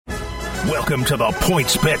Welcome to the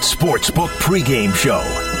PointsBet Sportsbook pregame show.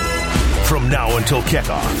 From now until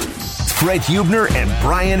kickoff, Fred Hubner and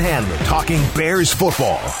Brian Hanlon talking Bears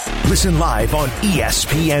football. Listen live on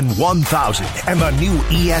ESPN 1000 and the new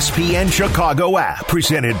ESPN Chicago app,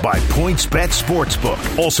 presented by PointsBet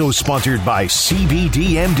Sportsbook. Also sponsored by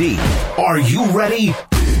CBDMD. Are you ready?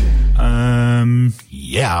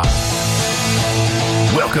 Yeah.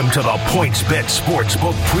 Welcome to the PointsBet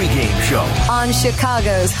Sportsbook pregame show on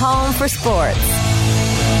Chicago's home for sports,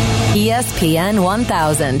 ESPN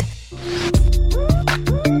 1000.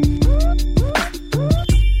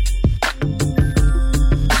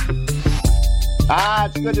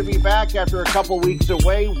 It's good to be back after a couple weeks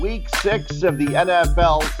away. Week 6 of the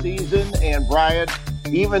NFL season, and Brian,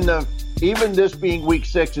 even this being week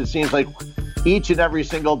 6, it seems like each and every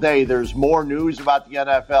single day there's more news about the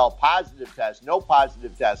NFL. Positive test, no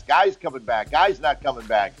positive test, guys coming back, guys not coming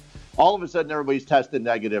back. All of a sudden, everybody's tested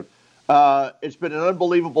negative. It's been an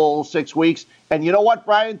unbelievable 6 weeks. And you know what,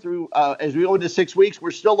 Brian? As we go into 6 weeks,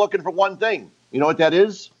 we're still looking for one thing. You know what that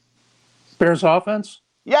is? Bears offense?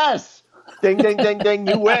 Yes. Ding, ding, ding, ding.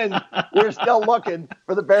 You win. We're still looking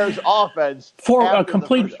for the Bears offense for a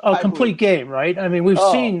complete game, right? I mean, we've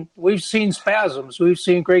seen spasms. We've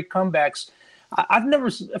seen great comebacks.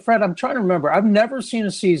 Fred, I'm trying to remember. I've never seen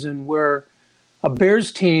a season where a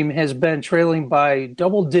Bears team has been trailing by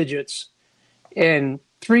double digits in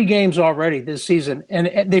 3 games already this season,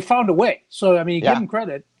 and they found a way. So, I mean, you give them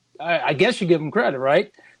credit. I guess you give them credit,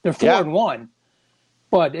 right? They're 4-1,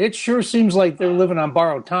 but it sure seems like they're living on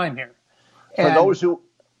borrowed time here. For those who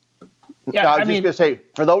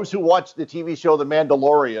watch the TV show The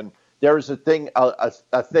Mandalorian, there's a thing in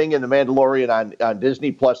The Mandalorian on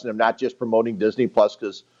Disney Plus, and I'm not just promoting Disney Plus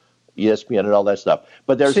because ESPN and all that stuff.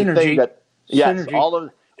 But there's a thing that all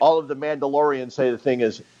of the Mandalorians say the thing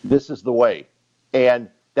is, this is the way. And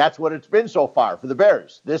that's what it's been so far for the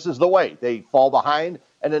Bears. This is the way. They fall behind,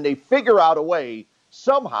 and then they figure out a way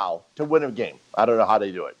somehow to win a game. I don't know how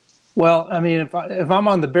they do it. Well, I mean, if I'm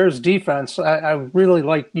on the Bears defense, I really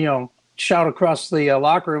like, shout across the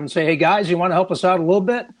locker room and say, hey, guys, you want to help us out a little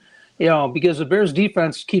bit? Because the Bears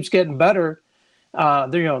defense keeps getting better.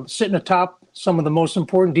 They're, sitting atop some of the most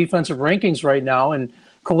important defensive rankings right now. And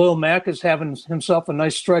Khalil Mack is having himself a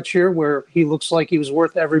nice stretch here where he looks like he was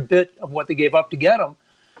worth every bit of what they gave up to get him.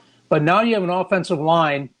 But now you have an offensive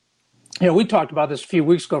line. We talked about this a few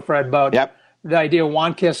weeks ago, Fred, about the idea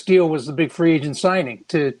Juan Castillo was the big free agent signing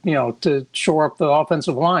to shore up the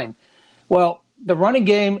offensive line. Well, the running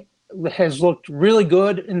game has looked really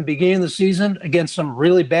good in the beginning of the season against some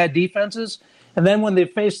really bad defenses. And then when they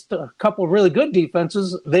faced a couple of really good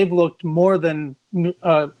defenses, they've looked more than,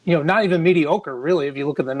 not even mediocre, really, if you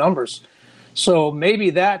look at the numbers. So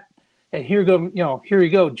maybe that, and here you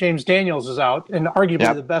go, James Daniels is out, and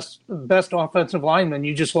arguably the best offensive lineman.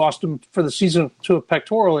 You just lost him for the season to a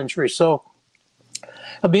pectoral injury. So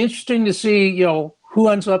it'll be interesting to see, who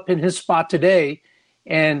ends up in his spot today,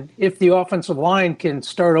 and if the offensive line can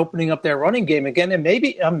start opening up their running game again. And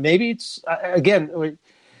maybe it's again,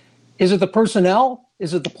 is it the personnel?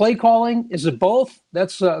 Is it the play calling? Is it both?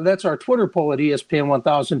 That's our Twitter poll at ESPN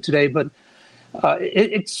 1000 today. But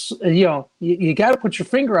it's you got to put your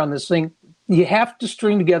finger on this thing. You have to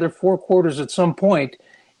string together 4 quarters at some point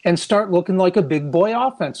and start looking like a big boy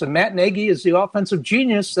offense. And Matt Nagy is the offensive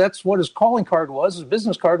genius. That's what his calling card was, his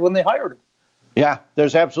business card when they hired him. Yeah,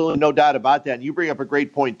 there's absolutely no doubt about that. And you bring up a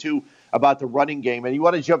great point, too, about the running game. And you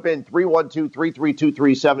want to jump in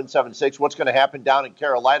 312-332-3776. What's going to happen down in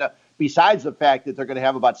Carolina, besides the fact that they're going to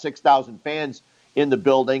have about 6,000 fans in the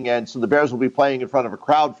building. And so the Bears will be playing in front of a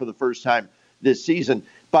crowd for the first time this season.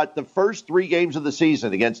 But the first 3 games of the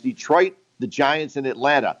season against Detroit, the Giants, and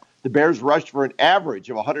Atlanta, the Bears rushed for an average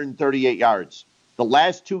of 138 yards. The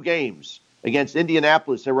last 2 games against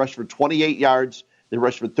Indianapolis, they rushed for 28 yards. They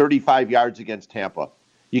rushed for 35 yards against Tampa.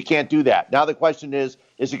 You can't do that. Now the question is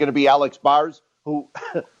it going to be Alex Bars, who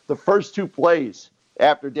the first 2 plays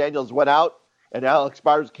after Daniels went out and Alex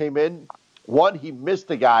Bars came in, one, he missed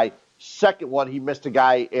a guy. Second one, he missed a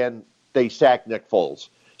guy, and they sacked Nick Foles.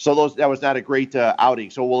 So that was not a great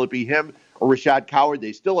outing. So will it be him or Rashad Coward?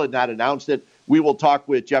 They still had not announced it. We will talk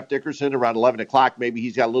with Jeff Dickerson around 11 o'clock. Maybe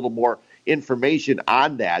he's got a little more information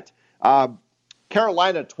on that.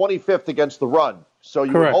 Carolina, 25th against the run. So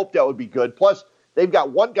you would hope that would be good. Plus, they've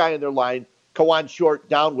got one guy in their line, Kawan Short,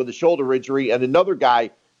 down with a shoulder injury, and another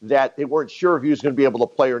guy that they weren't sure if he was going to be able to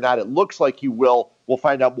play or not. It looks like he will. We'll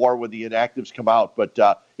find out more when the inactives come out. But,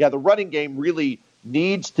 the running game really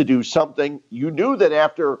needs to do something. You knew that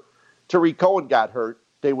after Tariq Cohen got hurt,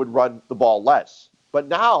 they would run the ball less. But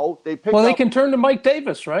now they picked up. Well, they can turn to Mike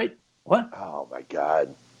Davis, right? What? Oh, my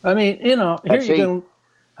God. I mean, here you go.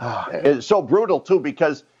 It's so brutal, too,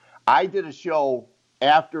 because I did a show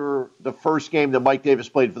after the first game that Mike Davis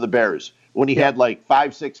played for the Bears when he had like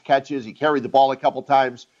 5-6 catches. He carried the ball a couple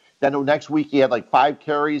times. Then the next week he had like 5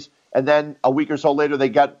 carries. And then a week or so later they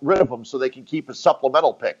got rid of him so they can keep a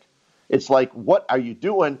supplemental pick. It's like, what are you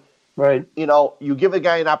doing? Right. You give a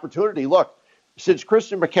guy an opportunity. Look, since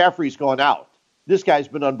Christian McCaffrey's gone out, this guy's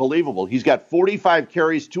been unbelievable. He's got 45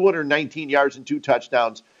 carries, 219 yards, and 2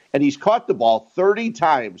 touchdowns. And he's caught the ball 30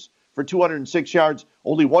 times for 206 yards.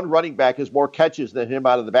 Only one running back has more catches than him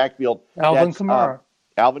out of the backfield. Alvin Kamara.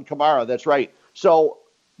 Alvin Kamara, that's right. So,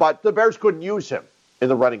 but the Bears couldn't use him in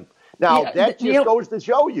the running. Now, that just goes to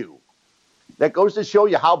show you. That goes to show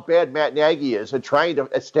you how bad Matt Nagy is at trying to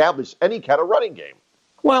establish any kind of running game.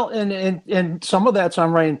 Well, and some of that's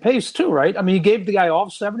on Ryan Pace, too, right? I mean, you gave the guy all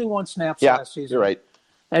 71 snaps last season. You're right.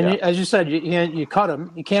 And as you said, you cut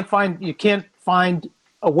him. You can't find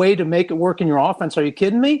a way to make it work in your offense. Are you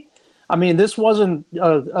kidding me? I mean, this wasn't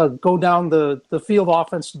a go down the field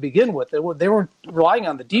offense to begin with. They weren't relying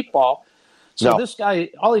on the deep ball. So this guy,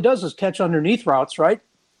 all he does is catch underneath routes, right?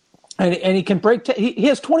 And he can break. He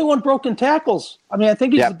has 21 broken tackles. I mean, I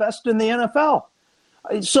think he's the best in the NFL.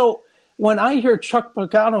 So when I hear Chuck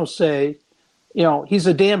Pagano say, he's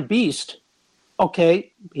a damn beast,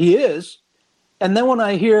 okay, he is. And then when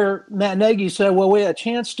I hear Matt Nagy say, well, we had a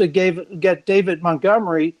chance to get David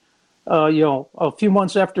Montgomery, a few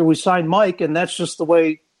months after we signed Mike, and that's just the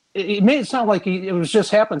way it made it sound like it was just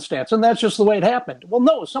happenstance, and that's just the way it happened. Well,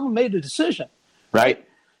 no, someone made a decision. Right.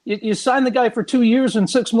 You sign the guy for 2 years and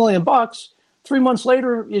 $6 million. 3 months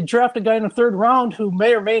later, you draft a guy in the 3rd round who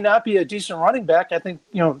may or may not be a decent running back. I think,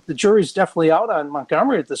 the jury's definitely out on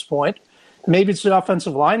Montgomery at this point. Maybe it's the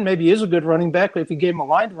offensive line. Maybe he is a good running back if you gave him a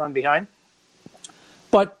line to run behind.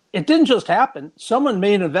 But it didn't just happen. Someone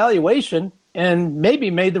made an evaluation and maybe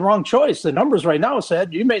made the wrong choice. The numbers right now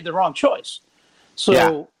said you made the wrong choice.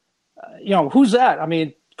 So, who's that? I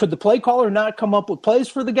mean, could the play caller not come up with plays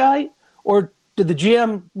for the guy? Or did the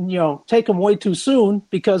GM, take him way too soon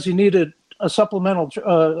because he needed a supplemental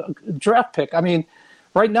draft pick? I mean,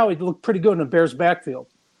 right now he'd look pretty good in the Bears' backfield.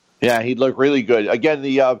 Yeah, he'd look really good. Again,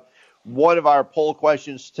 the one of our poll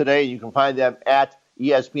questions today, you can find them at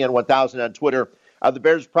ESPN 1000 on Twitter. Are the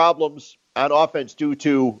Bears' problems on offense due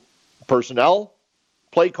to personnel,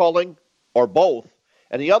 play calling, or both?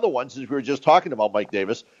 And the other ones, as we were just talking about Mike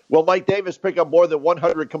Davis, will Mike Davis pick up more than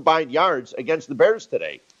 100 combined yards against the Bears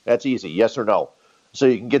today? That's easy, yes or no. So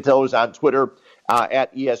you can get those on Twitter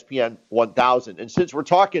at ESPN 1000. And since we're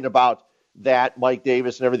talking about that, Mike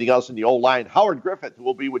Davis and everything else in the O-line, Howard Griffith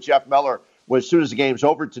will be with Jeff Meller as soon as the game's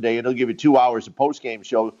over today, and he'll give you 2 hours of post-game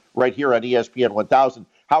show right here on ESPN 1000.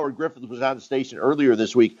 Howard Griffith was on the station earlier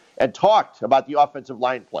this week and talked about the offensive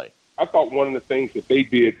line play. I thought one of the things that they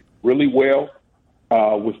did really well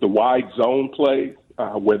was the wide zone play,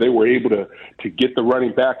 where they were able to get the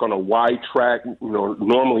running back on a wide track,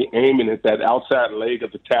 normally aiming at that outside leg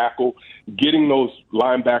of the tackle, getting those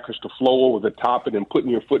linebackers to flow over the top and then putting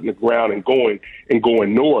your foot in the ground and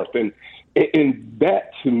going north. And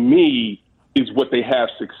that, to me, is what they have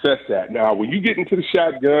success at. Now, when you get into the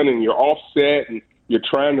shotgun and you're offset and you're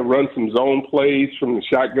trying to run some zone plays from the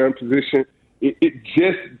shotgun position,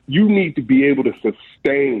 you need to be able to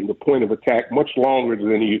sustain the point of attack much longer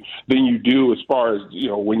than you do as far as,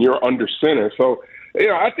 when you're under center. So,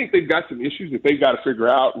 I think they've got some issues that they've got to figure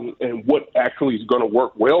out and what actually is going to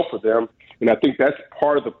work well for them. And I think that's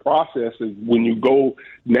part of the process is when you go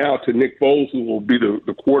now to Nick Foles, who will be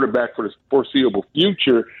the quarterback for the foreseeable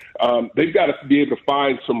future, they've got to be able to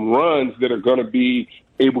find some runs that are going to be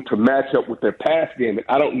able to match up with their pass game. And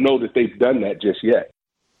I don't know that they've done that just yet.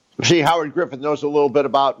 See, Howard Griffith knows a little bit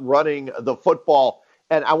about running the football.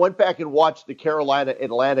 And I went back and watched the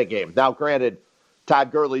Carolina-Atlanta game. Now, granted,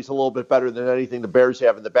 Todd Gurley's a little bit better than anything the Bears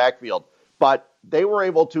have in the backfield. But they were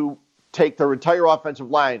able to take their entire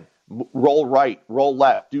offensive line, roll right, roll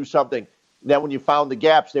left, do something. Then when you found the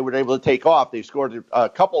gaps, they were able to take off. They scored a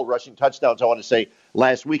couple of rushing touchdowns, I want to say,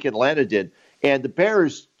 last week Atlanta did. And the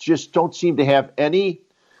Bears just don't seem to have any,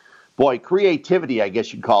 creativity, I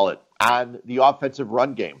guess you'd call it, on the offensive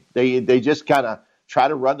run game. They just kind of try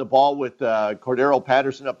to run the ball with Cordero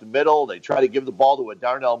Patterson up the middle. They try to give the ball to a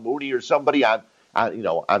Darnell Mooney or somebody on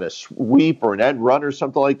a sweep or an end run or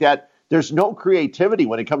something like that. There's no creativity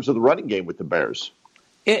when it comes to the running game with the Bears.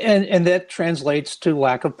 And that translates to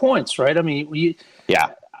lack of points, right? I mean,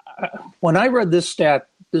 when I read this stat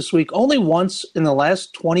this week, only once in the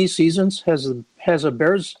last 20 seasons has a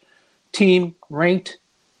Bears team ranked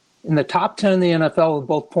in the top 10 in the NFL with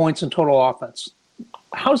both points and total offense.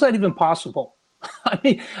 How is that even possible? I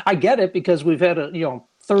mean, I get it because we've had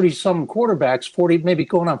 30-some quarterbacks, 40, maybe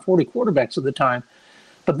going on 40 quarterbacks at the time.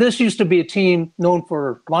 But this used to be a team known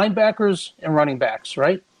for linebackers and running backs,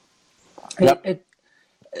 right? Yep.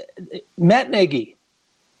 Matt Nagy,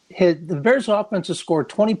 the Bears offense has scored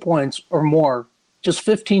 20 points or more just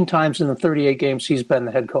 15 times in the 38 games he's been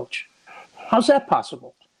the head coach. How's that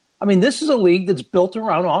possible? I mean, this is a league that's built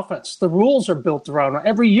around offense. The rules are built around.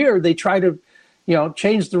 Every year they try to,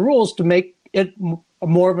 change the rules to make it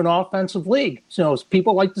more of an offensive league. So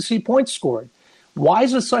people like to see points scored. Why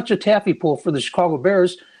is it such a taffy pull for the Chicago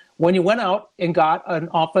Bears when you went out and got an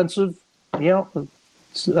offensive,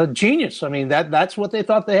 a genius? I mean, that's what they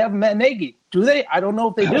thought they have in Matt Nagy. Do they? I don't know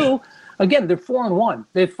if they do. Again, they're 4-1.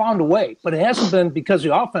 They've found a way, but it hasn't been because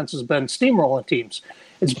the offense has been steamrolling teams.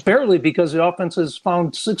 It's barely because the offense has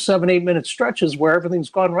found 6, 7, 8 minute stretches where everything's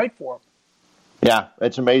gone right for them. Yeah,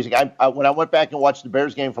 it's amazing. When I went back and watched the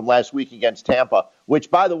Bears game from last week against Tampa,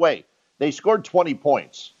 which, by the way, they scored 20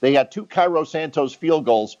 points. They had 2 Cairo Santos field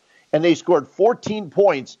goals, and they scored 14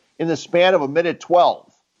 points in the span of a minute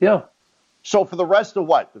 12. Yeah. So for the rest of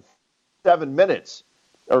 7 minutes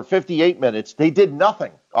or 58 minutes, they did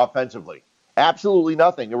nothing offensively. Absolutely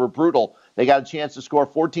nothing. They were brutal. They got a chance to score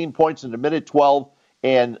 14 points in a minute 12,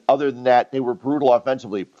 and other than that, they were brutal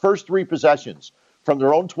offensively. First 3 possessions from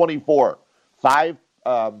their own 24, 5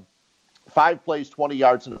 plays, 20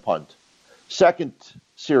 yards and a punt. Second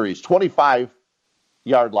series,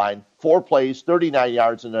 25-yard line, 4 plays, 39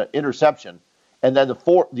 yards and an interception. And then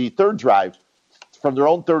the third drive from their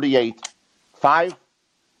own 38, 5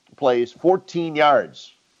 plays, 14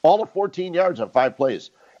 yards. All of 14 yards on 5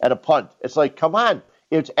 plays and a punt. It's like, come on.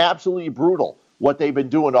 It's absolutely brutal what they've been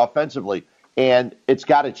doing offensively, and it's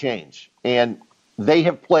got to change. And they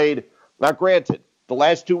have played, now granted, the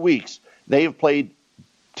last 2 weeks, they have played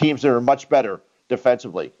teams that are much better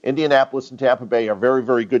defensively. Indianapolis and Tampa Bay are very,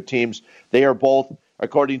 very good teams. They are both,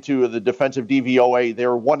 according to the defensive DVOA,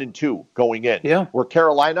 they're 1-2 going in. Yeah. Where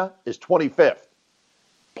Carolina is 25th.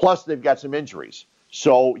 Plus, they've got some injuries.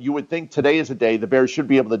 So you would think today is a day the Bears should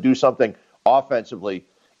be able to do something offensively.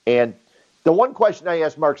 And the one question I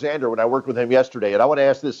asked Mark Zander when I worked with him yesterday, and I want to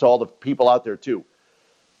ask this to all the people out there too.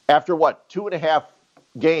 After 2.5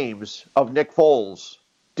 games of Nick Foles,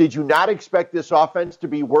 did you not expect this offense to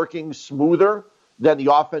be working smoother than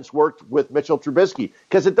the offense worked with Mitchell Trubisky?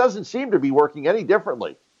 Because it doesn't seem to be working any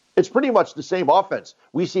differently. It's pretty much the same offense.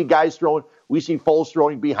 We see guys throwing, we see Foles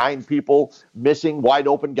throwing behind people, missing wide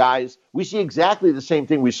open guys. We see exactly the same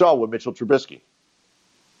thing we saw with Mitchell Trubisky.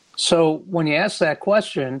 So when you ask that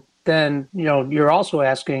question, then, you're also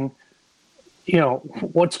asking,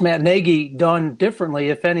 what's Matt Nagy done differently,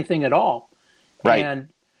 if anything at all? Right. And,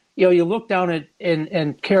 you look down at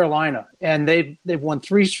in Carolina, and they've won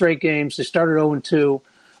 3 straight games. They started 0-2.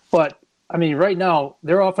 But, I mean, right now,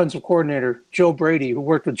 their offensive coordinator, Joe Brady, who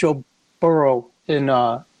worked with Joe Burrow at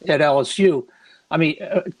LSU, I mean,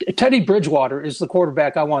 Teddy Bridgewater is the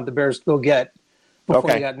quarterback I want the Bears to go get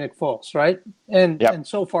before they got Nick Foles, right? And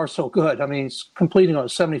so far, so good. I mean, he's completing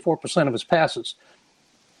 74% of his passes.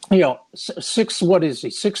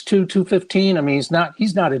 6'2", 215. I mean,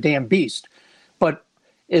 he's not a damn beast. But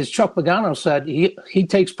as Chuck Pagano said, he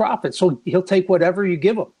takes profit, so he'll take whatever you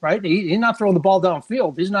give him, right? He's not throwing the ball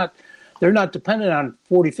downfield. They're not dependent on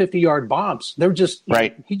 40, 50-yard bombs. They're just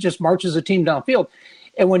right. He just marches a team downfield.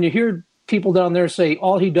 And when you hear people down there say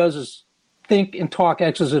all he does is think and talk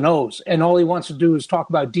X's and O's, and all he wants to do is talk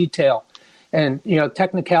about detail and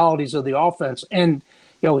technicalities of the offense, and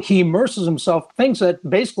he immerses himself things that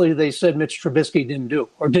basically they said Mitch Trubisky didn't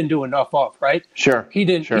do enough of, right? Sure. He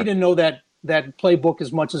didn't know that playbook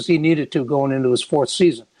as much as he needed to going into his 4th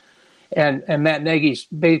season. And Matt Nagy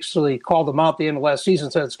basically called him out at the end of last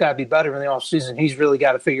season, said it's got to be better in the offseason. He's really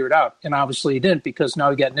got to figure it out. And obviously he didn't, because now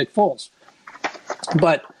he got Nick Foles.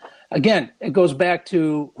 But again, it goes back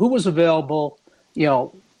to who was available.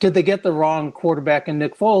 Did they get the wrong quarterback in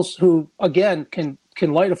Nick Foles, who, again, can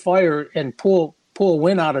light a fire and pull a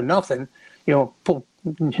win out of nothing, pull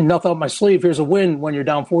nothing out my sleeve. Here's a win when you're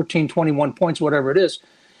down 14, 21 points, whatever it is.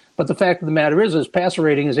 But the fact of the matter is his passer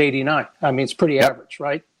rating is 89. I mean, it's pretty average,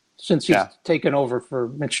 right? Since he's taken over for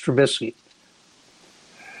Mitch Trubisky.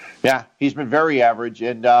 Yeah, he's been very average.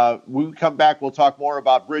 And when we come back, we'll talk more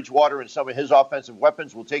about Bridgewater and some of his offensive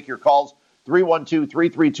weapons. We'll take your calls,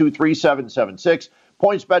 312-332-3776.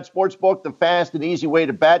 PointsBet Sportsbook, the fast and easy way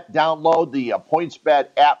to bet. Download the PointsBet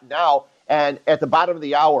app now. And at the bottom of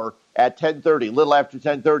the hour at 10:30, a little after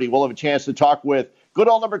 10:30, we'll have a chance to talk with good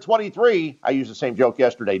old number 23. I used the same joke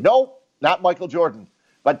yesterday. No, not Michael Jordan,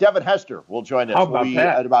 but Devin Hester will join us. How about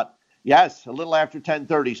that? Yes, a little after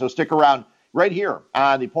 10:30. So stick around right here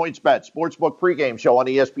on the PointsBet Sportsbook pregame show on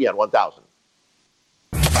ESPN 1000.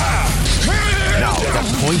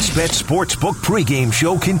 PointsBet Sportsbook pregame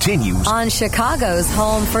show continues on Chicago's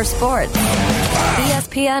home for sports.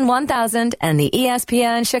 ESPN 1000 and the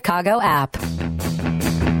ESPN Chicago app.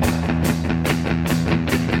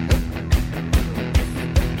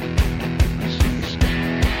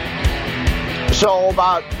 So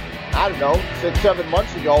about, 6-7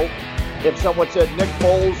 months ago, if someone said Nick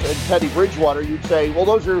Foles and Teddy Bridgewater, you'd say, well,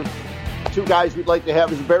 those are two guys we'd like to have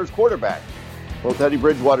as a Bears quarterback. Well, Teddy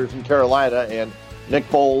Bridgewater's in Carolina, and Nick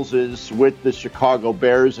Foles is with the Chicago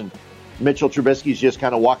Bears, and Mitchell Trubisky's just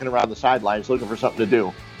kind of walking around the sidelines looking for something to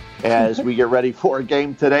do as we get ready for a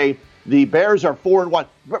game today. The Bears are 4-1.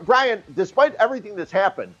 Brian, despite everything that's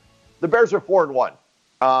happened, the Bears are 4-1.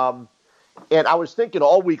 And I was thinking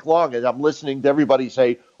all week long as I'm listening to everybody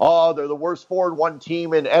say, oh, they're the worst 4-1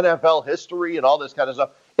 team in NFL history and all this kind of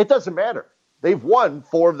stuff. It doesn't matter. They've won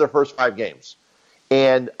 4 of their first 5 games.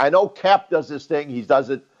 And I know Cap does this thing. He does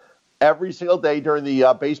it every single day during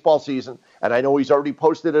the baseball season. And I know he's already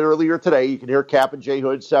posted it earlier today. You can hear Cap and Jay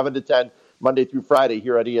Hood 7 to 10, Monday through Friday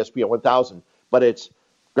here at ESPN 1000. But it's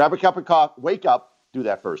grab a cup of coffee, wake up, do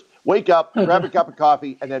that first. Wake up, grab a cup of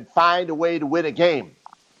coffee, and then find a way to win a game.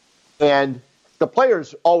 And the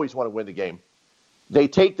players always want to win the game. They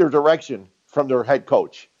take their direction from their head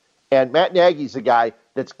coach. And Matt Nagy's a guy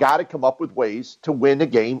that's got to come up with ways to win a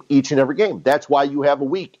game each and every game. That's why you have a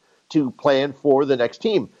week to plan for the next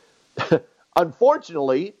team.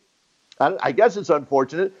 Unfortunately, I guess it's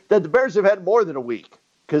unfortunate that the Bears have had more than a week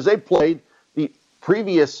because they played the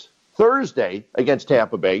previous Thursday against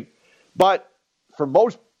Tampa Bay. But for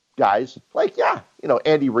most guys,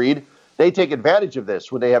 Andy Reid, they take advantage of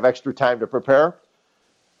this when they have extra time to prepare.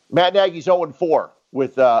 Matt Nagy's 0-4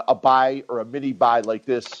 with a bye or a mini bye like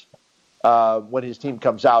this when his team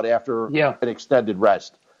comes out after an extended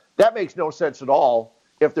rest. That makes no sense at all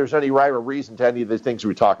if there's any rhyme or reason to any of the things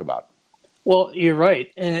we talk about. Well, you're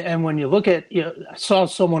right. And when you look at, I saw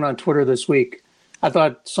someone on Twitter this week, I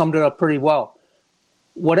thought summed it up pretty well.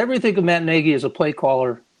 Whatever you think of Matt Nagy as a play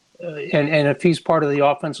caller, and if he's part of the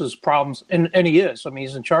offense's problems, and he is,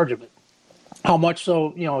 he's in charge of it. How much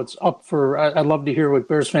so, it's up for, I'd love to hear what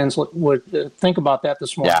Bears fans would think about that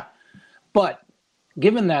this morning. Yeah. But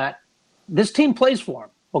given that, this team plays for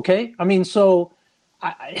him, okay? So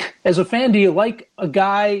as a fan, do you like a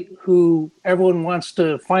guy who everyone wants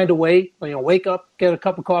to find a way, wake up, get a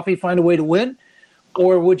cup of coffee, find a way to win?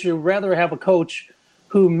 Or would you rather have a coach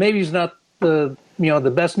who maybe is not the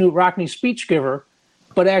best Knute Rockne speech giver,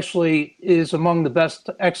 but actually is among the best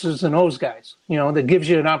X's and O's guys, that gives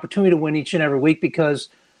you an opportunity to win each and every week because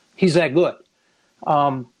he's that good.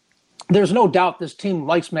 There's no doubt this team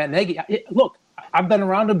likes Matt Nagy. Look, I've been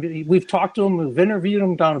around him. We've talked to him. We've interviewed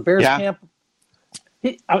him down at Bears camp.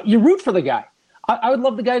 You root for the guy. I would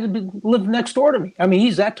love the guy to live next door to me.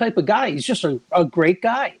 He's that type of guy. He's just a great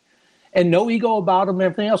guy. And no ego about him and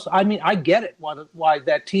everything else. I get it, why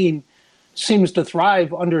that team seems to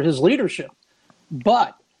thrive under his leadership.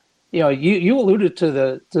 But, you alluded to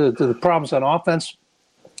the problems on offense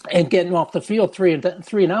and getting off the field three and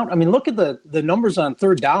out. Look at the numbers on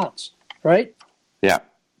third downs, right? Yeah.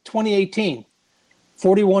 2018,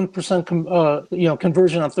 41%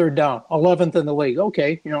 conversion on third down, 11th in the league.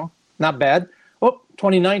 Okay, not bad.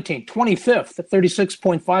 2019, 25th at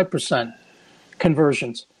 36.5%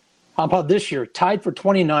 conversions. How about this year? Tied for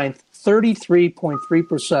 29th,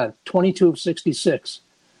 33.3%, 22 of 66.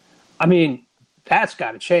 That's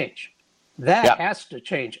got to change. That has to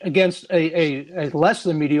change against a less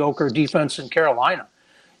than mediocre defense in Carolina.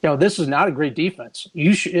 This is not a great defense.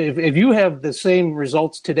 If you have the same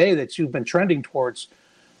results today that you've been trending towards,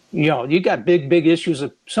 you got big issues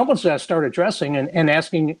that someone's got to start addressing and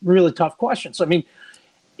asking really tough questions. A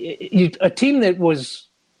team that was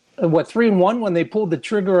 3-1 when they pulled the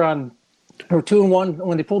trigger on, or 2-1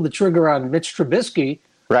 when they pulled the trigger on Mitch Trubisky.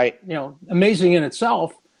 Right. Amazing in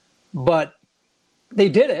itself, but they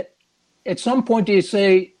did it. At some point, do you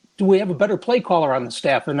say, do we have a better play caller on the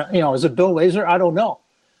staff? And, is it Bill Lazor? I don't know.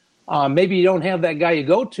 Maybe you don't have that guy you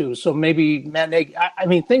go to. So maybe Matt Nagy,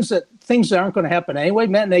 things that aren't going to happen anyway.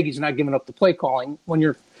 Matt Nagy's not giving up the play calling when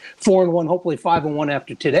you're 4-1, hopefully 5-1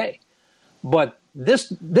 after today. But this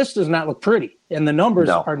does not look pretty. And the numbers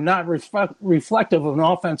are not reflective of an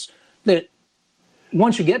offense that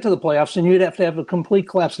once you get to the playoffs, and you'd have to have a complete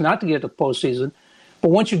collapse not to get to the postseason.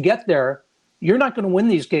 But once you get there, you're not going to win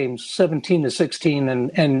these games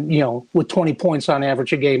 17-16 and with 20 points on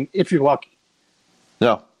average a game if you're lucky.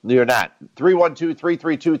 No, you're not.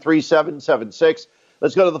 312-332-3776.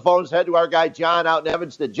 Let's go to the phones. Head to our guy John out in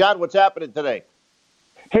Evanston. John, what's happening today?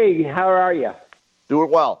 Hey, how are you?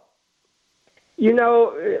 Doing well.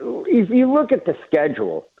 If you look at the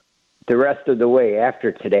schedule, the rest of the way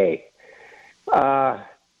after today.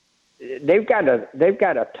 They've got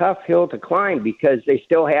a tough hill to climb because they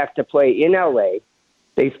still have to play in LA.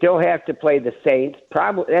 They still have to play the Saints.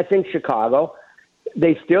 Probably that's in Chicago.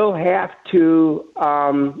 They still have to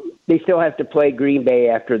play Green Bay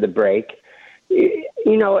after the break.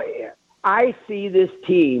 I see this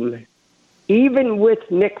team, even with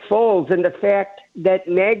Nick Foles, and the fact that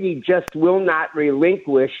Nagy just will not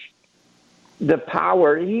relinquish the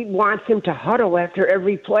power. He wants him to huddle after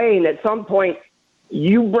every play, and at some point,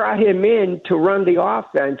 you brought him in to run the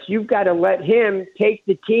offense. You've got to let him take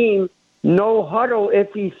the team, no huddle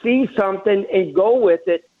if he sees something, and go with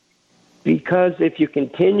it. Because if you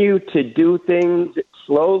continue to do things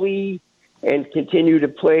slowly and continue to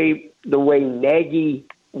play the way Nagy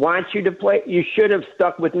wants you to play, you should have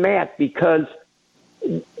stuck with Matt because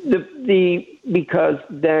because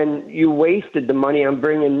then you wasted the money on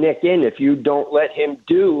bringing Nick in if you don't let him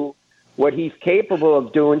do what he's capable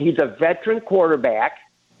of doing. He's a veteran quarterback.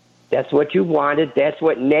 That's what you wanted. That's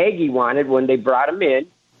what Nagy wanted when they brought him in.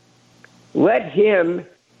 Let him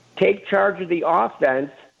take charge of the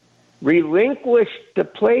offense, relinquish the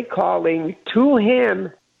play calling to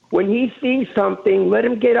him. When he sees something, let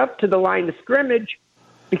him get up to the line of scrimmage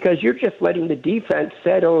because you're just letting the defense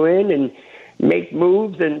settle in and make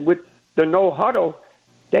moves. And with the no huddle,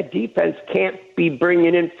 that defense can't be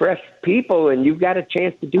bringing in fresh people, and you've got a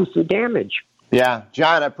chance to do some damage. Yeah,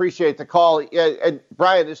 John, I appreciate the call. And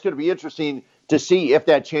Brian, it's going to be interesting to see if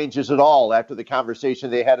that changes at all after the conversation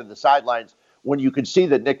they had in the sidelines when you could see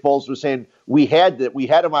that Nick Foles was saying, we had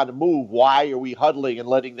him on the move. Why are we huddling and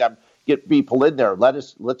letting them get people in there?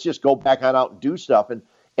 Let's just go back on out and do stuff. And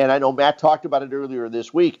I know Matt talked about it earlier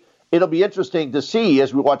this week. It'll be interesting to see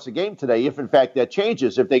as we watch the game today if, in fact, that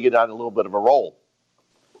changes, if they get on a little bit of a roll.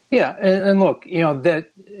 Yeah, and look, that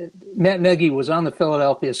Matt Nagy was on the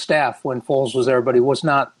Philadelphia staff when Foles was there, but he was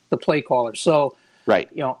not the play caller. So, right,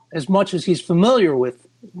 as much as he's familiar with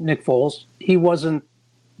Nick Foles, he wasn't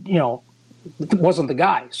the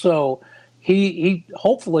guy. So he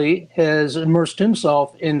hopefully has immersed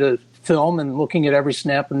himself into film and looking at every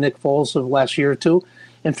snap of Nick Foles of the last year or two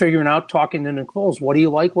and figuring out, talking to Nick Foles, what do you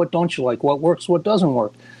like, what don't you like, what works, what doesn't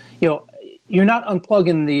work. You're not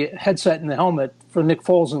unplugging the headset and the helmet for Nick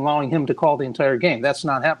Foles and allowing him to call the entire game. That's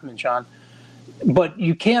not happening, John. But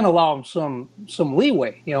you can allow him some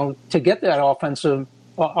leeway, to get that offense in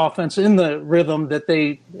the rhythm that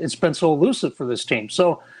it's been so elusive for this team.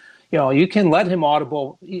 So, you can let him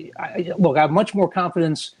audible. I have much more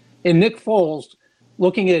confidence in Nick Foles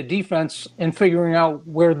looking at a defense and figuring out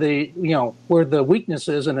where the weakness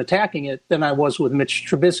is and attacking it than I was with Mitch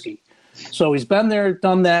Trubisky. So he's been there,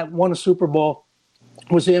 done that, won a Super Bowl,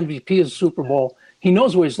 was the MVP of the Super Bowl. He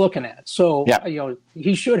knows what he's looking at. So,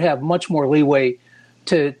 he should have much more leeway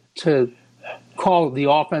to call the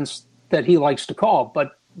offense that he likes to call.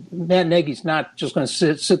 But Matt Nagy's not just going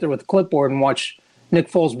to sit there with a clipboard and watch Nick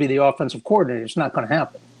Foles be the offensive coordinator. It's not going to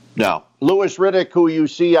happen. No. Louis Riddick, who you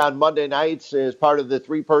see on Monday nights as part of the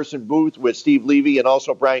three-person booth with Steve Levy and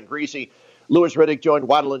also Brian Griese. Louis Riddick joined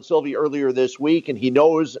Waddle and Sylvie earlier this week, and he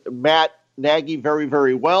knows Matt Nagy very,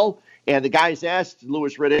 very well. And the guys asked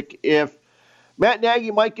Louis Riddick if Matt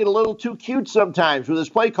Nagy might get a little too cute sometimes with his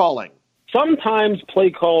play calling. Sometimes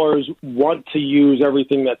play callers want to use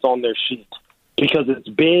everything that's on their sheet because it's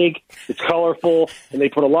big, it's colorful, and they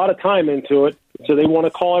put a lot of time into it, so they want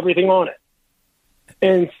to call everything on it.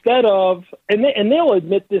 Instead of, and they'll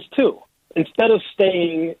admit this too, instead of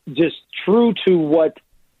staying just true to what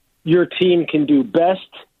your team can do best,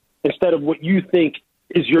 instead of what you think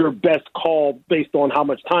is your best call based on how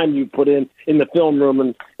much time you put in the film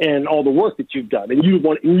room and all the work that you've done, and you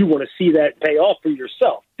want to see that pay off for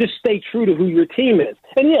yourself. Just stay true to who your team is,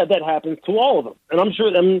 and yeah, that happens to all of them. And I'm sure,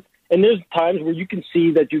 and there's times where you can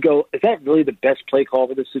see that you go, is that really the best play call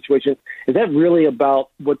for this situation? Is that really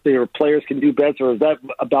about what their players can do best, or is that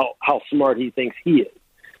about how smart he thinks he is?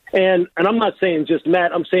 And I'm not saying just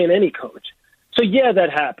Matt, I'm saying any coach. So yeah,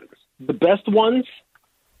 that happens. The best ones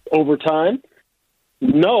over time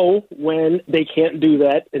know when they can't do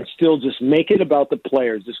that and still just make it about the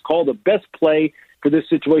players. Just call the best play for this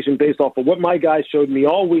situation based off of what my guys showed me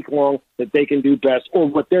all week long that they can do best, or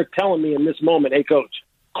what they're telling me in this moment. Hey, coach,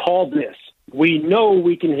 call this. We know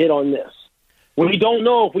we can hit on this. We don't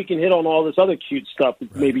know if we can hit on all this other cute stuff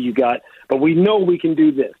that maybe you got, but we know we can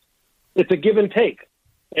do this. It's a give and take.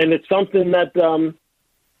 And it's something that,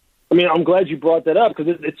 I'm glad you brought that up,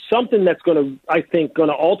 because it's something that's going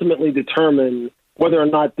to ultimately determine whether or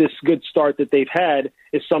not this good start that they've had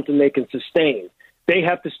is something they can sustain. They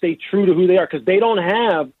have to stay true to who they are because they don't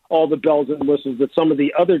have all the bells and whistles that some of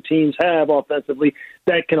the other teams have offensively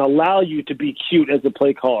that can allow you to be cute as a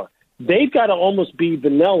play caller. They've got to almost be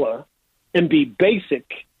vanilla and be basic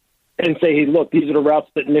and say, hey, look, these are the routes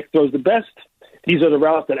that Nick throws the best. These are the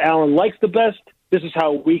routes that Allen likes the best. This is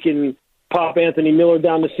how we can pop Anthony Miller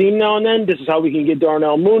down the seam now and then. This is how we can get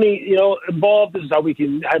Darnell Mooney, involved. This is how we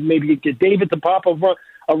can maybe get David to pop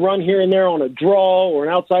a run here and there on a draw or an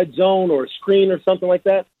outside zone or a screen or something like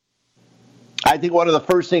that. I think one of the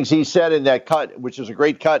first things he said in that cut, which is a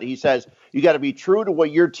great cut, he says, you got to be true to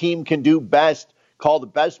what your team can do best, call the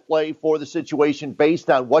best play for the situation based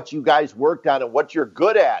on what you guys worked on and what you're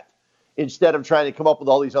good at, instead of trying to come up with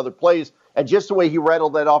all these other plays. And just the way he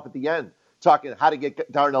rattled that off at the end, talking how to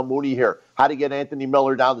get Darnell Mooney here, how to get Anthony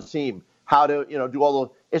Miller down the seam, how to, do all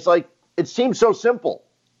those. It's like, it seems so simple.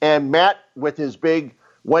 And Matt, with his big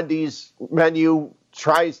Wendy's menu,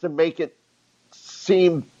 tries to make it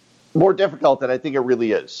seem more difficult than I think it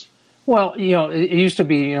really is. Well, it used to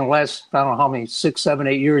be, last, I don't know how many, 6, 7,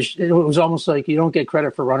 8 years, it was almost like you don't get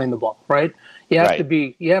credit for running the ball, right? You have to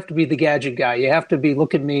be the gadget guy. You have to be,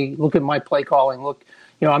 look at me, look at my play calling. Look,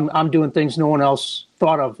 I'm doing things no one else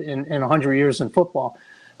thought of in 100 years in football.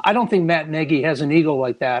 I don't think Matt Nagy has an ego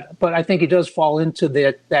like that, but I think he does fall into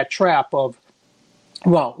that trap of, the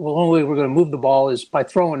only way we're going to move the ball is by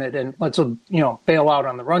throwing it, and let's bail out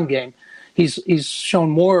on the run game. He's shown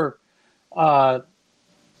more of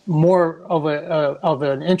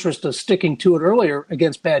an interest of sticking to it earlier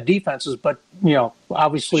against bad defenses, but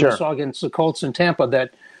obviously we saw against the Colts in Tampa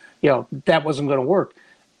that that wasn't going to work.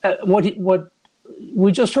 What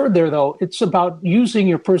we just heard there, though, it's about using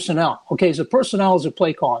your personnel. Okay, so personnel is a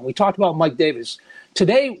play calling. We talked about Mike Davis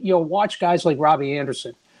today. You'll watch guys like Robbie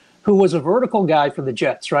Anderson, who was a vertical guy for the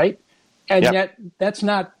Jets, right? And yet that's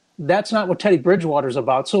not what Teddy Bridgewater's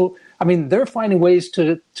about. So I mean, they're finding ways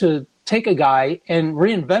to take a guy and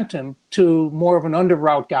reinvent him to more of an under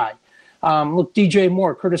route guy. Look, DJ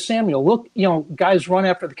Moore, Curtis Samuel. Look, guys run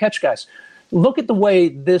after the catch guys. Look at the way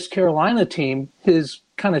this Carolina team has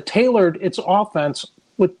kind of tailored its offense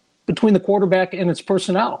between the quarterback and its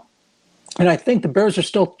personnel. And I think the Bears are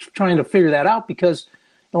still trying to figure that out because,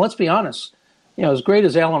 let's be honest, as great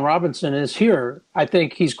as Allen Robinson is here, I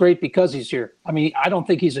think he's great because he's here. I mean, I don't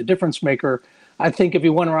think he's a difference maker. I think if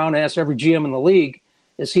you went around and asked every GM in the league,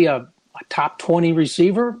 is he a top 20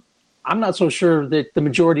 receiver? I'm not so sure that the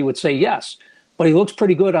majority would say yes. But he looks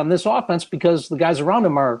pretty good on this offense because the guys around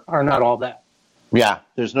him are not all that. Yeah,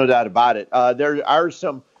 there's no doubt about it. There are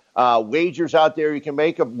some wagers out there you can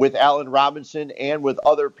make with Allen Robinson and with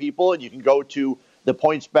other people, and you can go to the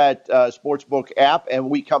PointsBet Sportsbook app, and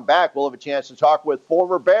when we come back, we'll have a chance to talk with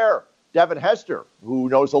former Bear Devin Hester, who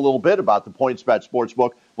knows a little bit about the PointsBet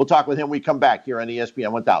Sportsbook. We'll talk with him when we come back here on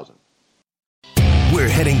ESPN 1000. We're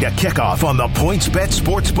heading to kickoff on the PointsBet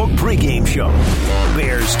Sportsbook pregame show.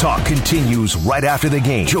 Bears talk continues right after the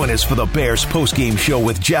game. Join us for the Bears postgame show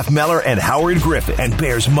with Jeff Meller and Howard Griffith. And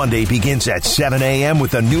Bears Monday begins at 7 a.m.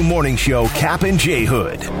 with a new morning show, Cap and J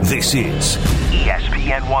Hood. This is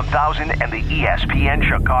ESPN 1000 and the ESPN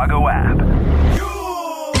Chicago app.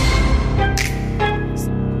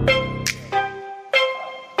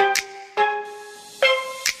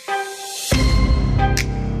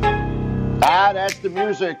 That's the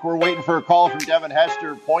music. We're waiting for a call from Devin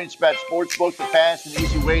Hester. PointsBet Sportsbook, the fast and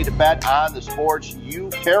easy way to bet on the sports you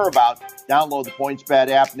care about. Download the PointsBet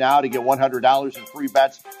app now to get $100 in free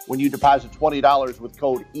bets when you deposit $20 with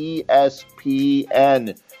code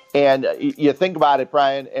ESPN. And you think about it,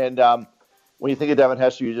 Brian, and when you think of Devin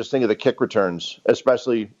Hester, you just think of the kick returns,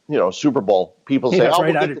 especially, Super Bowl. People say,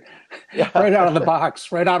 right out of the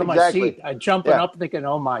box, right out of my seat. I jumping up thinking,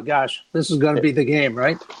 oh, my gosh, this is going to be the game,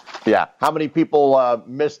 right? Yeah. How many people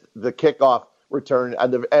missed the kickoff return?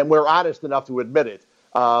 And we're honest enough to admit it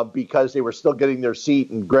because they were still getting their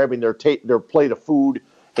seat and grabbing their plate of food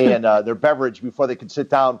and their beverage before they could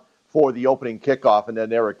sit down for the opening kickoff, and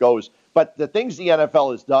then there it goes. But the things the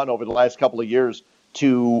NFL has done over the last couple of years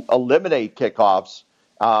to eliminate kickoffs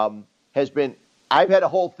has been, I've had a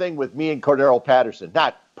whole thing with me and Cordero Patterson,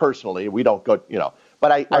 not personally, we don't go,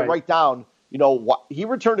 but I write down, he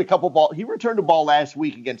returned a ball last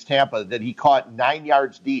week against Tampa that he caught 9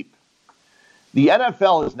 yards deep. The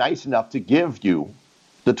NFL is nice enough to give you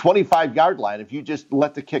the 25-yard line if you just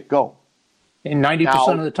let the kick go. And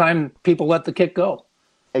 90% of the time, people let the kick go.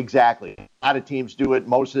 Exactly. A lot of teams do it. A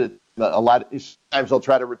lot of times they'll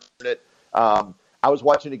try to return it. I was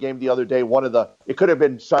watching a game the other day. It could have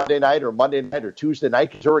been Sunday night or Monday night or Tuesday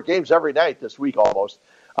night because there were games every night this week almost.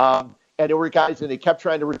 And there were guys, and they kept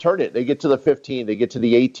trying to return it. They get to the 15, they get to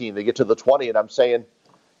the 18, they get to the 20, and I'm saying,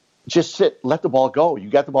 just sit, let the ball go. You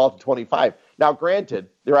got the ball at the 25. Now, granted,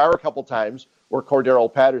 there are a couple times where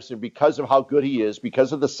Cordero Patterson, because of how good he is,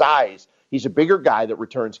 because of the size, he's a bigger guy that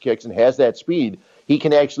returns kicks and has that speed, he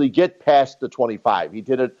can actually get past the 25. He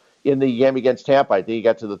did it in the game against Tampa. I think he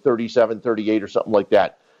got to the 37, 38 or something like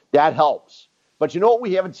that. That helps. But you know what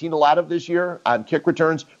we haven't seen a lot of this year on kick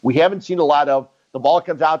returns? We haven't seen a lot of the ball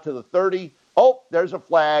comes out to the 30. Oh, there's a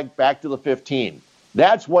flag, back to the 15.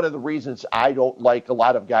 That's one of the reasons I don't like a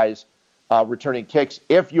lot of guys returning kicks.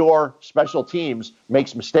 If your special teams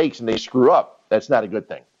makes mistakes and they screw up, that's not a good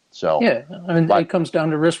thing. So yeah, I mean, it comes down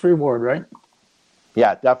to risk reward, right?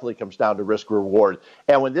 Yeah, it definitely comes down to risk reward.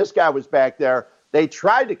 And when this guy was back there, they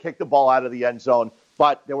tried to kick the ball out of the end zone,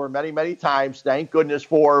 but there were many, many times, thank goodness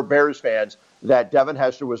for Bears fans, that Devin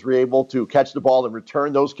Hester was able to catch the ball and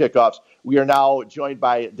return those kickoffs. We are now joined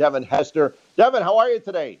by Devin Hester. Devin, how are you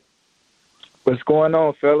today? What's going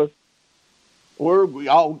on, fellas? We're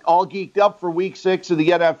all geeked up for Week 6 of the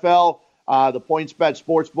NFL, the PointsBet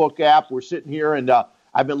Sportsbook app. We're sitting here, and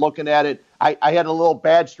I've been looking at it. I had a little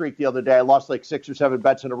bad streak the other day. I lost like 6 or 7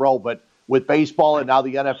 bets in a row, but with baseball and now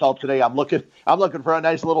the NFL today, I'm looking for a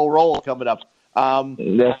nice little roll coming up.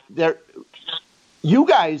 You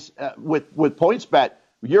guys with PointsBet,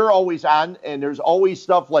 you're always on, and there's always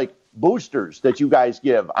stuff like boosters that you guys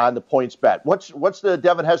give on the PointsBet. What's the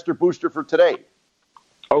Devin Hester booster for today?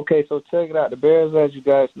 Okay, so check it out. The Bears, as you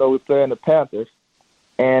guys know, we're playing the Panthers,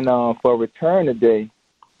 and for return today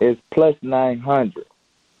is plus 900.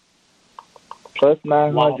 Plus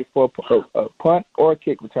 900 for a punt or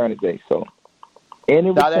kick return today. So any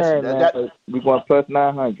return, we want plus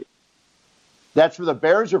 900. That's for the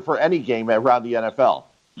Bears or for any game around the NFL?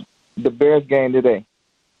 The Bears game today.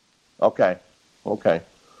 Okay.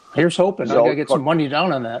 Here's hoping. So, I got to get some money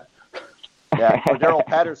down on that. Yeah, Cordero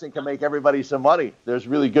Patterson can make everybody some money. There's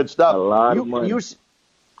really good stuff. A lot of money.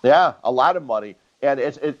 Yeah, a lot of money.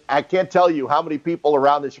 And I can't tell you how many people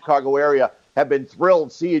around the Chicago area have been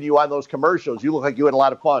thrilled seeing you on those commercials. You look like you had a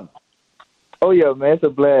lot of fun. Oh, yeah, man, it's a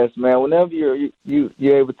blast, man. Whenever you're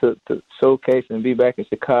able to showcase and be back in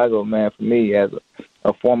Chicago, man, for me as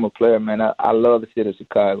a former player, man, I love the city of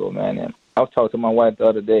Chicago, man. And I was talking to my wife the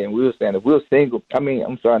other day, and we were saying if we were single,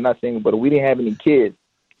 I'm sorry, not single, but if we didn't have any kids,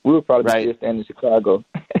 we would probably be just staying in Chicago.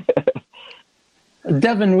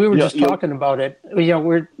 Devin, we were just talking about it.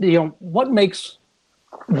 What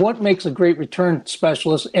makes a great return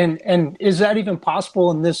specialist, and is that even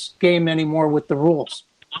possible in this game anymore with the rules?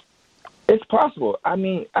 It's possible. I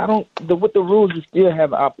mean, with the rules, you still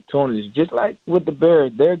have opportunities. Just like with the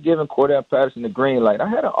Bears, they're giving Cordero Patterson the green light. I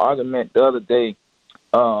had an argument the other day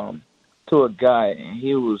to a guy, and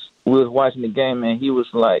we was watching the game, and he was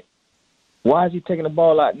like, "Why is he taking the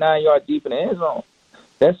ball out 9 yards deep in the end zone?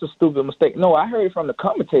 That's a stupid mistake." No, I heard it from the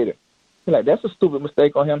commentator. He's like, "That's a stupid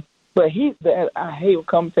mistake on him." But I hate when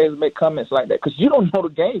commentators make comments like that because you don't know the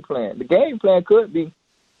game plan. The game plan could be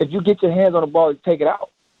if you get your hands on the ball, you take it out.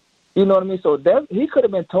 You know what I mean? So he could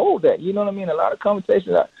have been told that. You know what I mean? A lot of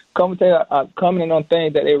commentators are commenting on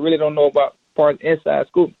things that they really don't know about part of inside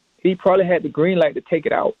scoop. He probably had the green light to take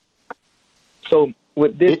it out. So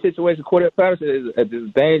with this situation, Cordero Patterson is a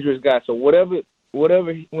dangerous guy. So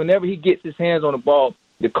whenever he gets his hands on the ball,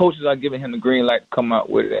 the coaches are giving him the green light to come out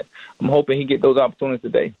with it. I'm hoping he get those opportunities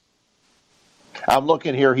today. I'm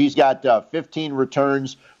looking here. He's got 15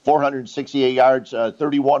 returns, 468 yards,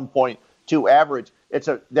 31.2 average.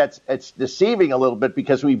 It's deceiving a little bit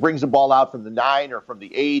because he brings the ball out from the 9 or from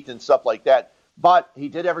the 8 and stuff like that. But he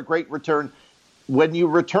did have a great return. When you're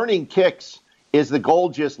returning kicks, is the goal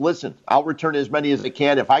just, listen, I'll return as many as I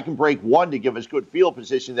can. If I can break one to give us good field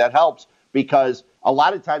position, that helps because a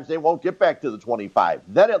lot of times they won't get back to the 25.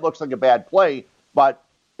 Then it looks like a bad play. But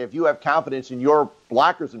if you have confidence in your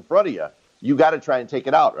blockers in front of you, you got to try and take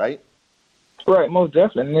it out, right? Right, most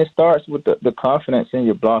definitely. And it starts with the confidence in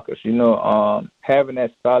your blockers. You know, having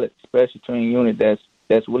that solid special team unit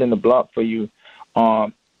that's willing to block for you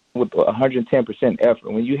with 110%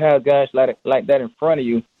 effort. When you have guys like that in front of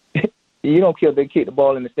you, you don't care if they kick the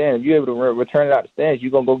ball in the stands. If you're able to return it out the stands,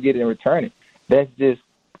 you're going to go get it and return it. That's just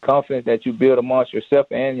confidence that you build amongst yourself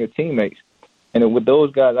and your teammates. And with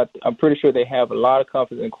those guys, I'm pretty sure they have a lot of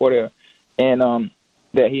confidence in Cordero and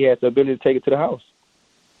that he has the ability to take it to the house.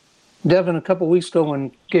 Devin, a couple of weeks ago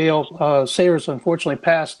when Gale Sayers unfortunately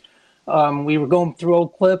passed, we were going through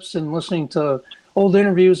old clips and listening to old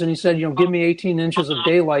interviews, and he said, give me 18 inches of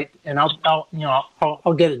daylight and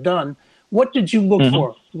I'll get it done. What did you look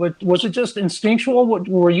for? Was it just instinctual?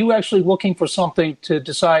 Were you actually looking for something to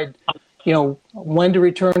decide, when to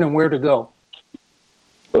return and where to go?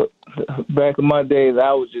 Back in my days,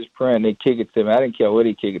 I was just praying they kick it to me. I didn't care what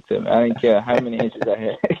they kick it to me. I didn't care how many inches I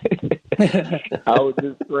had. I was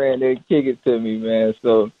just praying they kick it to me, man.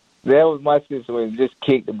 So that was my situation. Just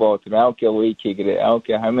kick the ball to me. I don't care where he kick it at. I don't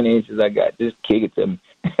care how many inches I got. Just kick it to me.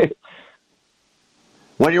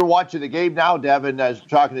 When you're watching the game now, Devin, as we're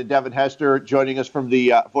talking to Devin Hester, joining us from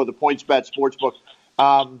the for the PointsBet Sportsbook.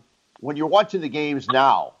 When you're watching the games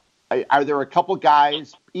now, are there a couple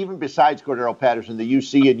guys, even besides Cordero Patterson, that you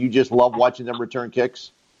see and you just love watching them return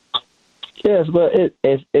kicks? Yes, but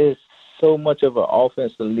it's so much of an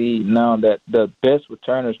offensive lead now that the best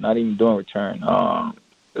returners not even doing return.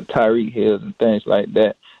 The Tyreek Hills and things like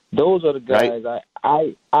that. Those are the guys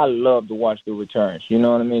I love to watch the returns. You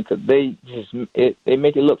know what I mean? Because they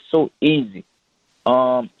make it look so easy.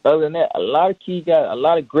 Other than that, a lot of key guys, a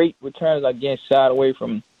lot of great returners are getting shied away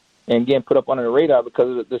from and getting put up under the radar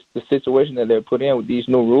because of the situation that they're put in with these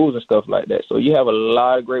new rules and stuff like that. So you have a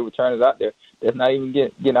lot of great returners out there that's not even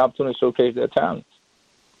getting an opportunity to showcase their talents.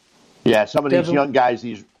 Yeah, some of these young guys,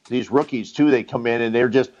 these rookies too, they come in and they're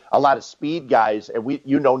just a lot of speed guys, and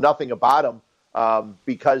you know nothing about them.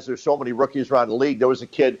 Because there's so many rookies around the league. There was a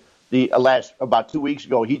kid about 2 weeks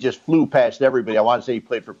ago. He just flew past everybody. I want to say he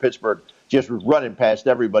played for Pittsburgh, just running past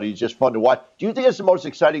everybody. It's just fun to watch. Do you think it's the most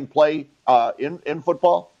exciting play in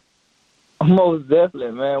football? Most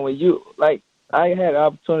definitely, man. When I had the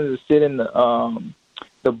opportunity to sit in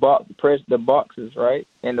the boxes, right,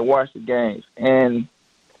 and to watch the games. And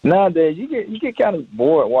nowadays, you get kind of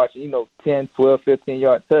bored watching, 10, 12,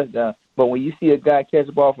 15-yard touchdowns. But when you see a guy catch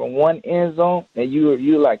the ball from one end zone and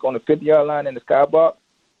you like on the 50-yard line in the skybox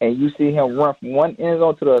and you see him run from one end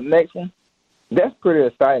zone to the next one, that's pretty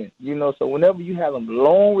exciting. So whenever you have them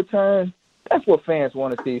long returns, that's what fans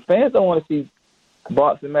want to see. Fans don't want to see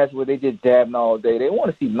boxing matches where they just dabbing all day. They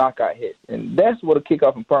want to see knockout hits. And that's what a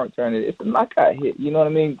kickoff and punt return is. It's a knockout hit, you know what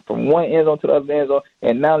I mean, from one end zone to the other end zone.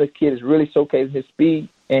 And now this kid is really showcasing his speed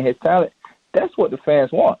and his talent. That's what the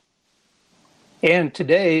fans want. And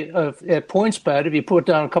today at PointsBet, if you put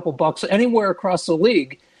down a couple bucks anywhere across the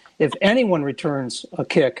league, if anyone returns a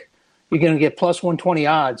kick, you're going to get plus 120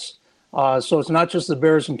 odds. So it's not just the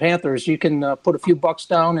Bears and Panthers. You can put a few bucks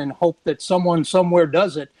down and hope that someone somewhere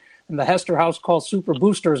does it. And the Hester House Call Super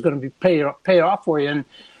Booster is going to be pay off for you. And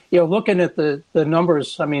looking at the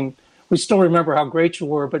numbers, I mean, we still remember how great you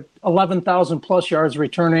were, but 11,000 plus yards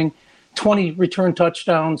returning, 20 return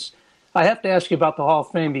touchdowns. I have to ask you about the Hall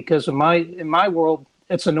of Fame because in my world,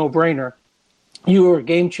 it's a no-brainer. You were a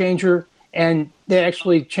game changer, and they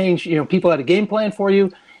actually changed. People had a game plan for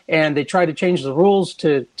you, and they tried to change the rules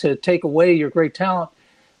to take away your great talent.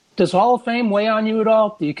 Does Hall of Fame weigh on you at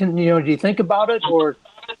all? Do you think about it, or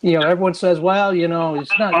everyone says, well, he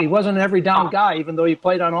wasn't an every down guy, even though he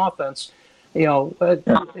played on offense.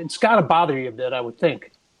 It's got to bother you a bit, I would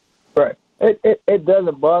think. Right. It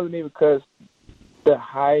doesn't bother me because the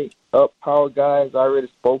high up power guys already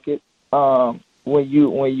spoke it. When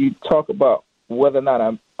you talk about whether or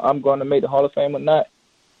not I'm going to make the Hall of Fame or not,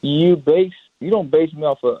 you don't base me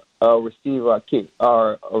off a receiver or kick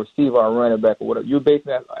or a receiver or running back or whatever. You base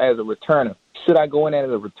me as a returner. Should I go in as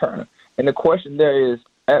a returner? And the question there is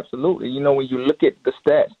absolutely. When you look at the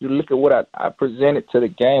stats, you look at what I presented to the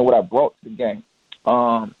game, what I brought to the game.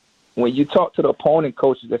 When you talk to the opponent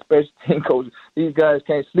coaches, especially team coaches, these guys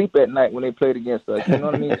can't sleep at night when they played against us. You know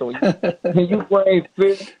what I mean? So when you bring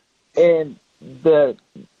fear and the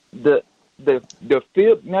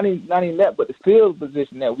field, not even that, but the field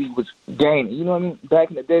position that we was gaining. You know what I mean? Back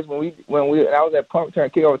in the days when I was at punt return,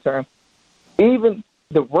 kickoff return, even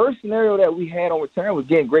the worst scenario that we had on return was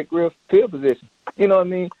getting great field position. You know what I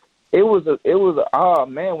mean? It was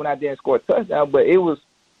man when I didn't score a touchdown, but it was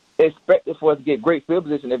expected for us to get great field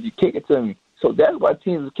position if you kick it to me. So that's why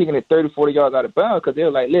teams was kicking it 30, 40 yards out of bounds because they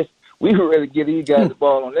were like, listen, we would rather give these guys the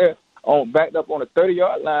ball backed up on the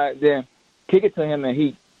 30-yard line than kick it to him and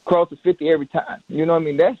he crosses 50 every time. You know what I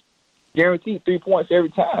mean? That's guaranteed 3 points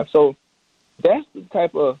every time. So that's the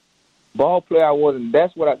type of ball player I was, and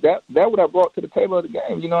that's what I brought to the table of the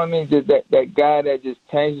game. You know what I mean? Just that guy that just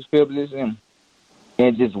changes field position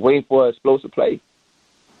and just wait for an explosive play.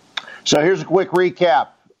 So here's a quick recap.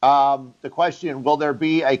 The question, will there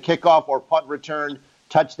be a kickoff or punt return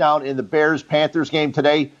touchdown in the Bears-Panthers game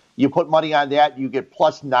today? You put money on that, you get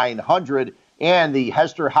plus 900. And the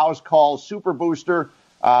Hester House Call Super Booster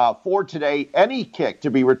for today, any kick to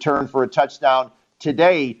be returned for a touchdown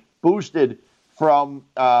today boosted from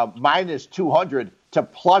minus 200 to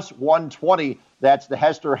plus 120. That's the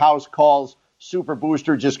Hester House Calls Super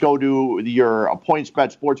Booster. Just go to your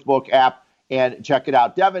PointsBet Sportsbook app and check it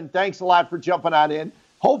out. Devin, thanks a lot for jumping on in.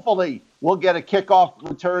 hopefully we'll get a kickoff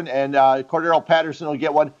return and Cordero Patterson will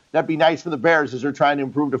get one. That'd be nice for the Bears as they're trying to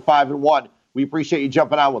improve to 5-1. We appreciate you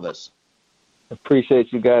jumping on with us.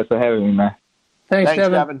 Appreciate you guys for having me, man. Thanks,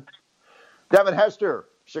 Devin. Devin Hester,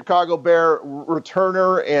 Chicago Bear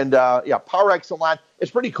returner and par excellence.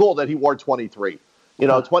 It's pretty cool that he wore 23.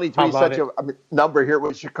 23 is such a number here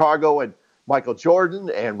with Chicago and Michael Jordan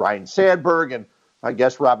and Ryan Sandberg and I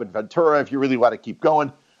guess Robin Ventura if you really want to keep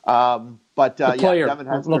going. Devin Hester.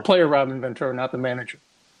 The player Robin Ventura, not the manager.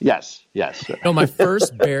 Yes. My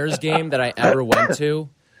first Bears game that I ever went to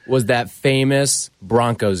was that famous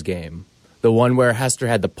Broncos game. The one where Hester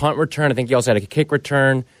had the punt return. I think he also had a kick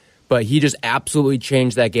return. But he just absolutely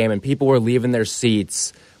changed that game, and people were leaving their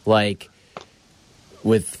seats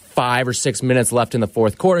with 5 or 6 minutes left in the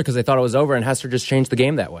fourth quarter because they thought it was over, and Hester just changed the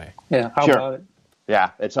game that way. Yeah, how about it?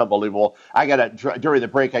 Yeah, it's unbelievable. During the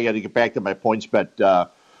break, I got to get back to my PointsBet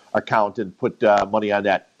account and put money on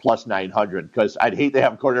that plus 900 because I'd hate to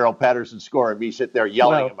have Cordero Patterson score and me sit there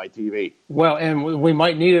yelling at my TV. Well, and we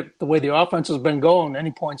might need it the way the offense has been going.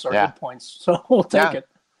 Any points are good points, so we'll take it.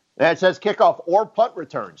 And it says kickoff or punt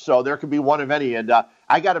return, so there could be one of any. And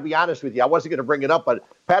I got to be honest with you, I wasn't going to bring it up, but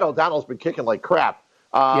Pat O'Donnell's been kicking like crap.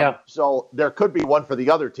 So there could be one for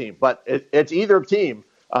the other team, but it's either team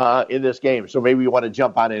in this game. So maybe you want to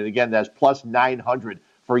jump on it. Again, that's plus 900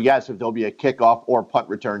 for yes if there'll be a kickoff or punt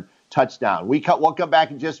return touchdown. We'll come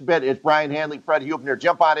back in just a bit. It's Brian Hanley, Fred Hubner.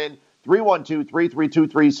 Jump on in,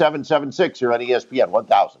 312-332-3776 here on ESPN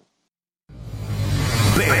 1000.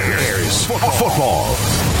 Bears football.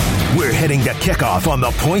 We're heading to kickoff on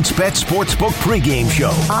the PointsBet Sportsbook pregame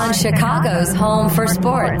show. On Chicago's home for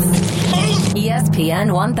sports.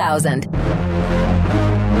 ESPN 1000.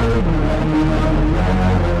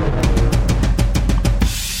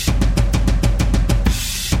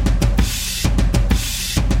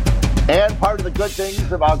 And part of the good things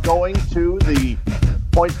about going to the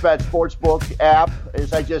PointsBet Sportsbook app,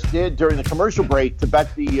 as I just did during the commercial break, to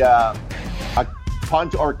bet the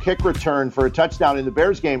punt or kick return for a touchdown in the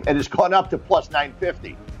Bears game, and it's gone up to plus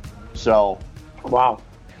 950. So, wow,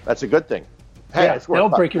 that's a good thing. Hey, they'll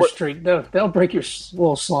break your streak. They'll break your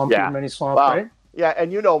little slump, your mini slump, right? Yeah,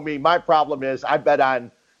 and you know me, my problem is I bet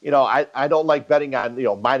on, I don't like betting on,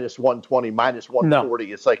 minus 120, minus 140.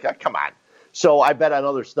 No. It's like, come on. So I bet on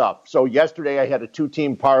other stuff. So yesterday I had a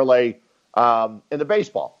 2-team parlay in the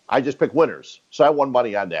baseball. I just picked winners. So I won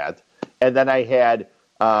money on that. And then I had,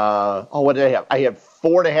 what did I have? I have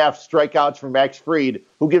 4.5 strikeouts from Max Fried,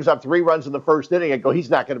 who gives up 3 runs in the first inning. I go, he's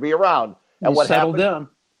not going to be around. And what happened?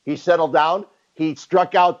 He settled down. He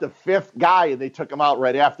struck out the 5th guy, and they took him out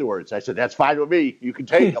right afterwards. I said, that's fine with me. You can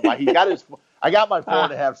take him. I got my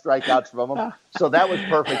 4.5 strikeouts from him, so that was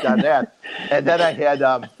perfect on that. And then I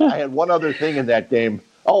had one other thing in that game.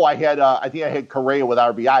 Oh, I think I had Correa with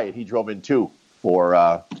RBI, and he drove in 2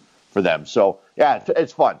 for them. So, yeah,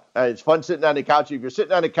 it's fun. It's fun sitting on the couch. If you're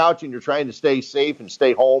sitting on the couch and you're trying to stay safe and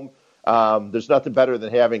stay home, there's nothing better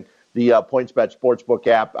than having the PointsBet Sportsbook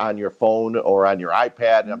app on your phone or on your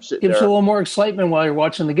iPad. And I'm sitting Gives there. you a little more excitement while you're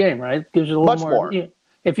watching the game, right? Gives you a little more.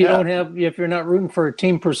 If you're not rooting for a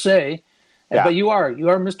team per se, but you are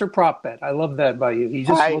Mr. Prop Bet. I love that by you.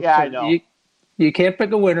 I know. You can't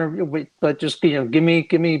pick a winner, but just give me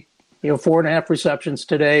 4.5 receptions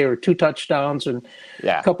today or 2 touchdowns and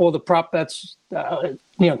a couple of the prop bets.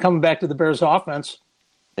 Coming back to the Bears offense.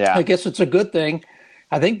 Yeah, I guess it's a good thing.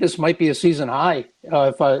 I think this might be a season high,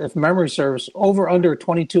 if memory serves, over under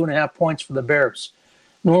 22.5 points for the Bears.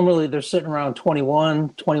 Normally they're sitting around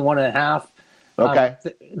 21.5. Okay.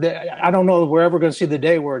 I don't know if we're ever going to see the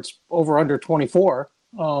day where it's over under 24.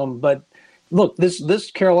 But look,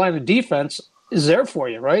 this Carolina defense is there for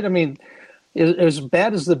you, right? I mean, as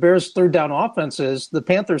bad as the Bears' third down offense is, the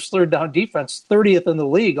Panthers' third down defense, 30th in the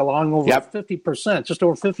league, along over 50%, just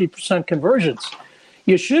over 50% conversions.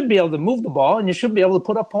 You should be able to move the ball, and you should be able to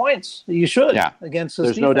put up points. You should against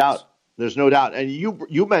this defense. There's no doubt. And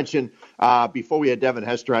you mentioned, before we had Devin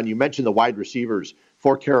Hester on, you mentioned the wide receivers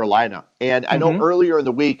for Carolina. And I know earlier in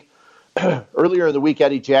the week,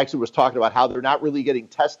 Eddie Jackson was talking about how they're not really getting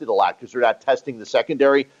tested a lot because they're not testing the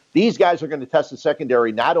secondary. These guys are going to test the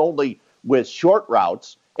secondary not only with short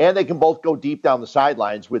routes, and they can both go deep down the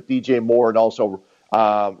sidelines with DJ Moore and also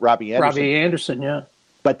Robbie Anderson.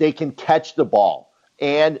 But they can catch the ball.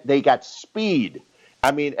 And they got speed.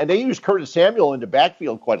 I mean, and they use Curtis Samuel in the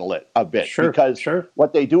backfield quite a bit. Because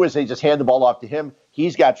what they do is they just hand the ball off to him.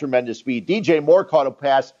 He's got tremendous speed. DJ Moore caught a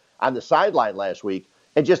pass on the sideline last week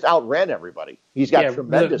and just outran everybody. He's got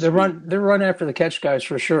tremendous speed. They're run after the catch guys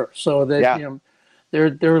for sure. So they're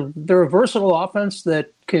a versatile offense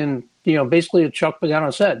that can basically what Chuck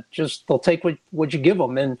Pagano said. Just they'll take what you give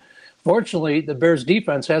them. And fortunately, the Bears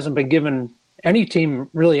defense hasn't been given any team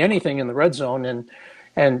really anything in the red zone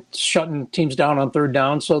and shutting teams down on third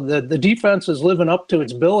down. So the defense is living up to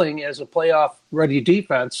its billing as a playoff-ready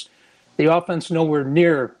defense. The offense nowhere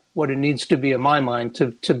near what it needs to be, in my mind,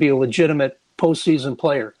 to be a legitimate postseason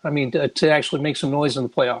player. I mean, to actually make some noise in the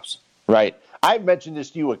playoffs. Right. I've mentioned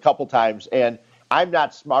this to you a couple times, and I'm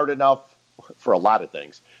not smart enough for a lot of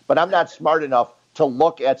things, but I'm not smart enough to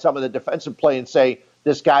look at some of the defensive play and say,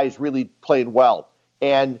 this guy's really played well.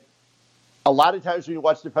 And a lot of times when you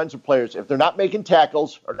watch defensive players, if they're not making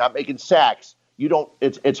tackles or not making sacks,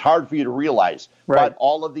 it's hard for you to realize. Right. But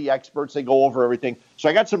all of the experts, they go over everything. So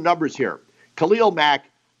I got some numbers here. Khalil Mack,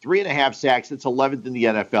 3.5 sacks. That's 11th in the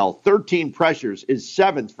NFL. 13 pressures is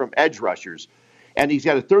 7th from edge rushers. And he's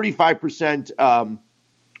got a 35%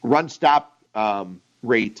 run stop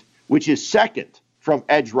rate, which is 2nd from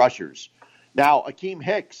edge rushers. Now, Akeem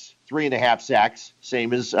Hicks, 3.5 sacks,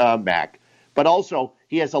 same as Mack. But also,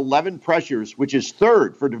 he has 11 pressures, which is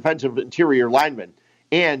 3rd for defensive interior linemen.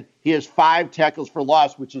 And he has 5 tackles for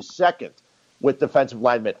loss, which is 2nd with defensive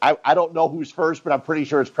linemen. I don't know who's first, but I'm pretty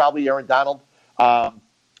sure it's probably Aaron Donald.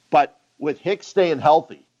 But with Hicks staying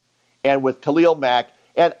healthy and with Khalil Mack,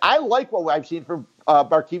 and I like what I've seen from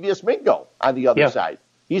Barkevious Mingo on the other side.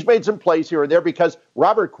 He's made some plays here and there because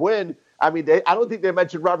Robert Quinn, I don't think they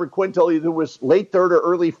mentioned Robert Quinn until either was late third or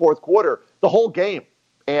early fourth quarter, the whole game.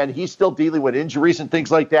 And he's still dealing with injuries and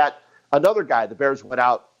things like that. Another guy the Bears went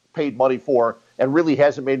out, paid money for, and really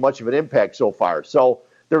hasn't made much of an impact so far. So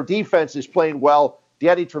their defense is playing well.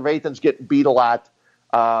 Danny Trevathan's getting beat a lot.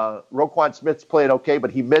 Roquan Smith's playing okay,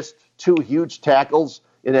 but he missed 2 huge tackles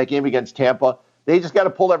in that game against Tampa. They just got to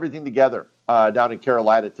pull everything together down in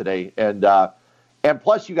Carolina today. And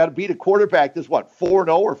plus, you got to beat a quarterback that's, 4-0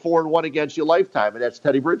 or 4-1 against your lifetime, and that's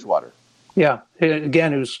Teddy Bridgewater. Yeah.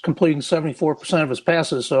 Again, he was completing 74% of his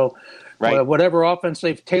passes. So whatever offense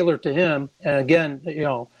they've tailored to him, and again,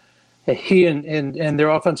 he and their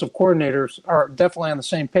offensive coordinators are definitely on the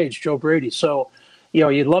same page, Joe Brady. So,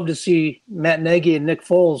 you'd love to see Matt Nagy and Nick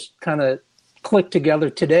Foles kind of click together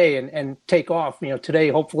today and take off. Today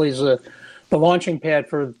hopefully is the launching pad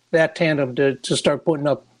for that tandem to start putting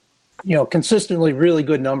up, consistently really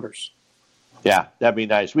good numbers. Yeah, that'd be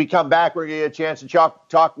nice. We come back, we're going to get a chance to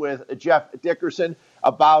talk with Jeff Dickerson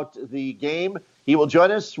about the game. He will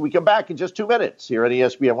join us. We come back in just 2 minutes here on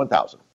ESPN 1000.